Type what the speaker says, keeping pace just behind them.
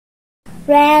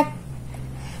red,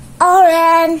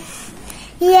 orange,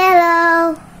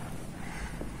 yellow,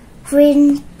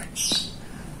 green,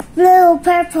 blue,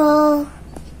 purple,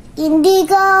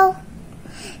 indigo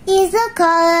is a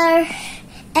color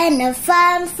and a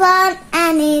fun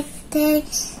anything.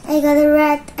 I got the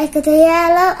red, I got the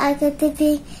yellow, I got the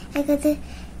pink, I got the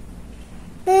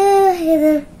blue, I got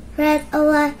the red, or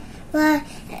white, I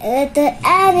got the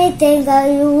anything that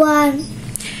you want.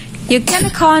 You can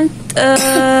count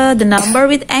the number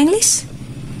with English.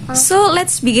 So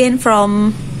let's begin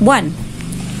from 1. 1,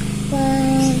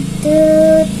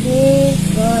 2, 3,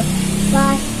 4,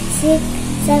 5, 6,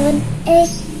 7, 8,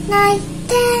 9,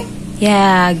 10.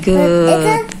 Yeah,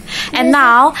 good. And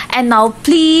now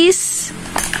please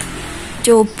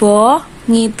coba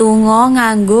ngitungo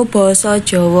nganggo basa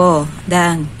Jawa,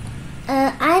 Dang.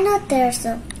 I not there,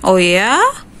 so. Oh yeah?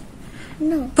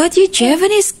 No. But you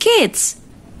Japanese kids.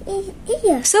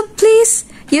 Yeah. So please,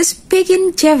 you speak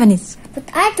in Japanese. But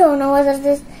I don't know whether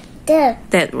this there.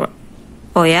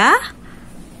 Oh yeah?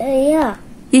 Yeah.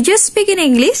 You just speak in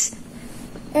English?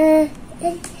 I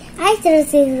don't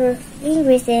think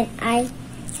English and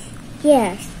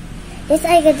yes. Yes,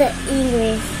 I get the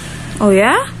English. Oh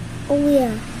yeah? Oh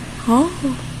yeah. Oh.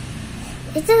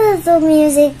 It's a little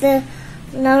music, the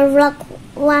number block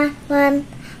one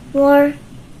more.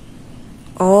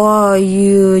 Oh,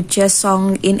 you just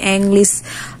sung in English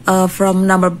from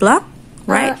number block,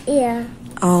 right? Yeah.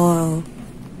 Oh.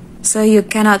 So you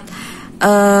cannot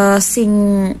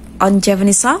sing on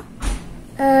Japanese song?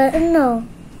 No.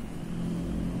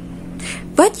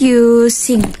 But you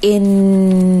sing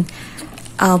in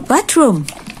a bathroom.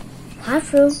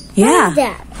 Bathroom? Yeah. What is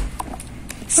that?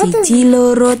 Siji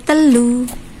loro telu.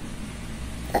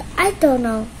 I don't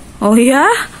know. Oh yeah?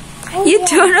 Oh, You yeah.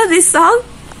 don't know this song?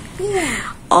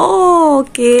 Yeah. Oh,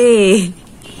 okay.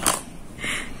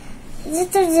 This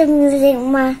is the music,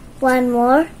 one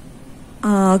more.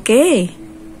 Okay.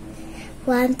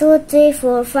 1, 2, 3,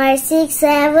 4, 5, 6,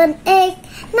 7, 8, 9,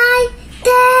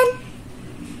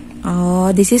 10.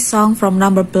 Oh, this is song from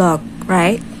number block,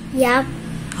 right? Yep.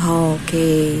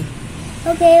 Okay.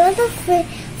 Okay, what's the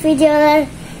video?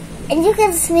 And you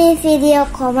can see video,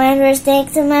 comment,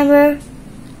 mistakes, remember?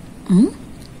 Hmm?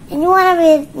 And you wanna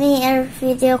read me a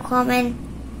video, comment?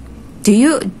 Do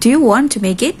you want to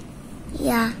make it?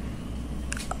 Yeah.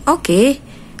 Okay.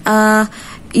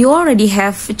 You already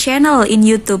have a channel in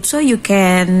YouTube, so you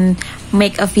can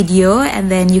make a video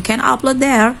and then you can upload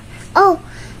there. Oh,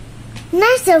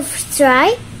 nice to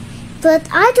try. But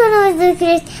I don't know the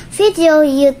create video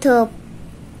YouTube.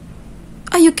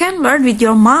 Oh, you can learn with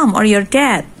your mom or your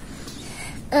dad.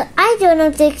 I don't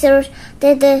know pictures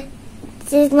that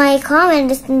my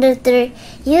comment is in the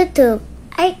YouTube.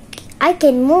 I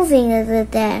can moving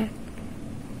it there.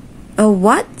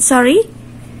 What? Sorry?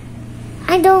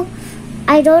 I don't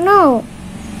know.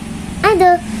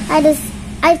 I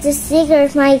just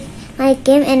secret my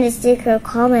game and the secret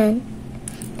comment.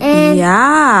 And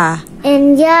Yeah.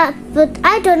 And yeah, but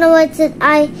I don't know what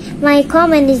my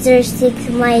comment is restrict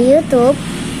my YouTube.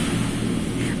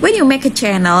 When you make a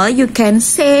channel, you can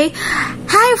say,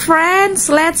 "Hi friends,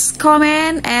 let's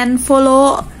comment and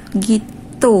follow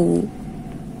gitu."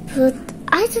 But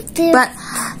I don't think. But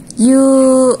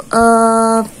you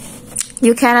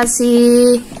cannot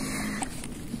see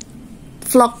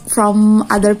vlog from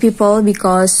other people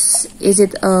because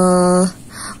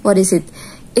what is it?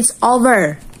 It's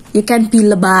over. You can be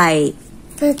lebay.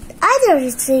 But I don't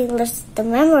see the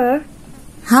member.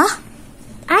 Huh?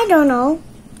 I don't know.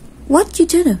 What you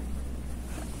do?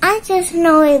 I just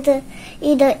know either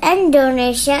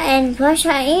Indonesia and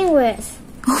Bahasa Inggris.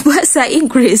 Bahasa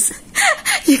Inggris.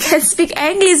 You can speak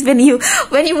English when you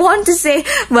want to say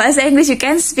Bahasa Inggris. You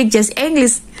can speak just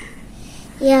English.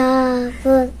 Yeah,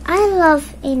 but I love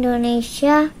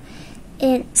Indonesia.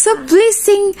 So please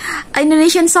sing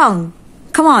Indonesian song.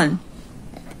 Come on.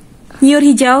 Nyur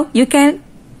hijau. You can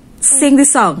sing the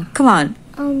song. Come on.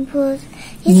 But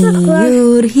it's a girl.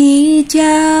 Nyur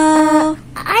hijau.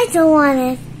 I don't want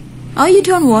it. Oh, you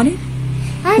don't want it?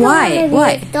 I don't Why? want to be Why?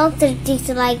 a doctor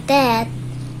teacher like that.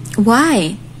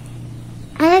 Why?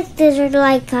 I like to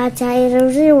like Kacha. I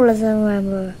really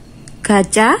remember.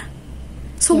 Gacha?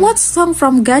 So Yeah. what song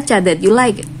from Gacha that you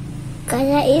like?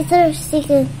 Kacha is a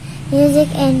secret music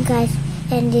and guys,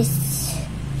 and this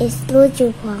is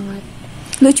lucu banget.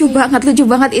 Lucu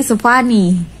banget is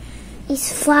funny.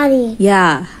 It's funny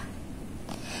Yeah.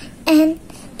 and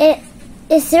it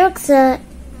works.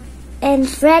 And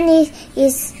friend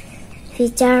is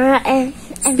bicara and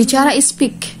Bicara is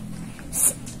speak.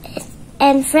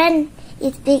 and friend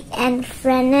is big and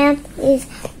friend is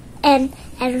and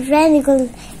and then you go,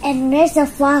 and there's a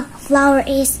flower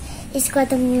is got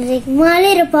the music. My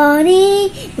little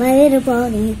pony, my little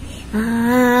pony.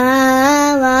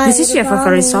 My This is your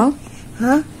favorite song?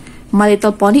 Huh? My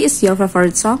Little Pony is your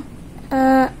favorite song?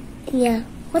 Yeah.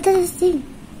 What does it sing?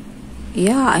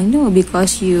 Yeah, I know,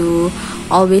 because you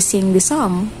always sing the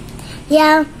song.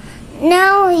 Yeah.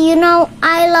 Now you know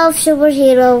I love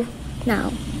superhero.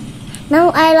 Now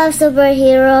I love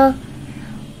superhero.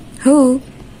 Who?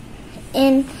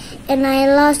 And I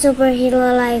love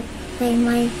superhero like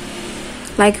my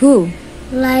Like who?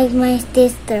 like my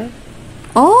sister.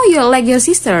 Oh, you like your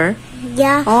sister?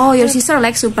 Yeah. Oh, your sister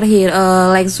like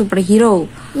superhero.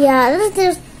 Yeah.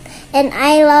 And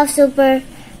I love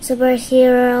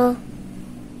superhero.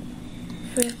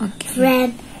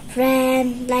 Okay.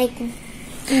 Friend like.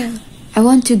 I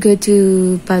want to go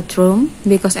to bathroom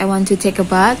because I want to take a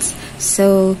bath.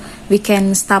 So we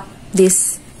can stop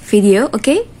this video,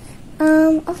 okay?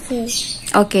 Okay.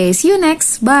 Okay, see you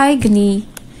next. Bye, Geni.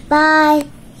 Bye.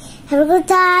 Have a good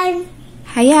time.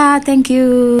 Hiya, thank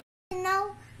you.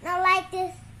 Now like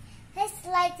this. Let's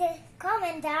like the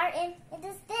comment down in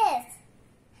this.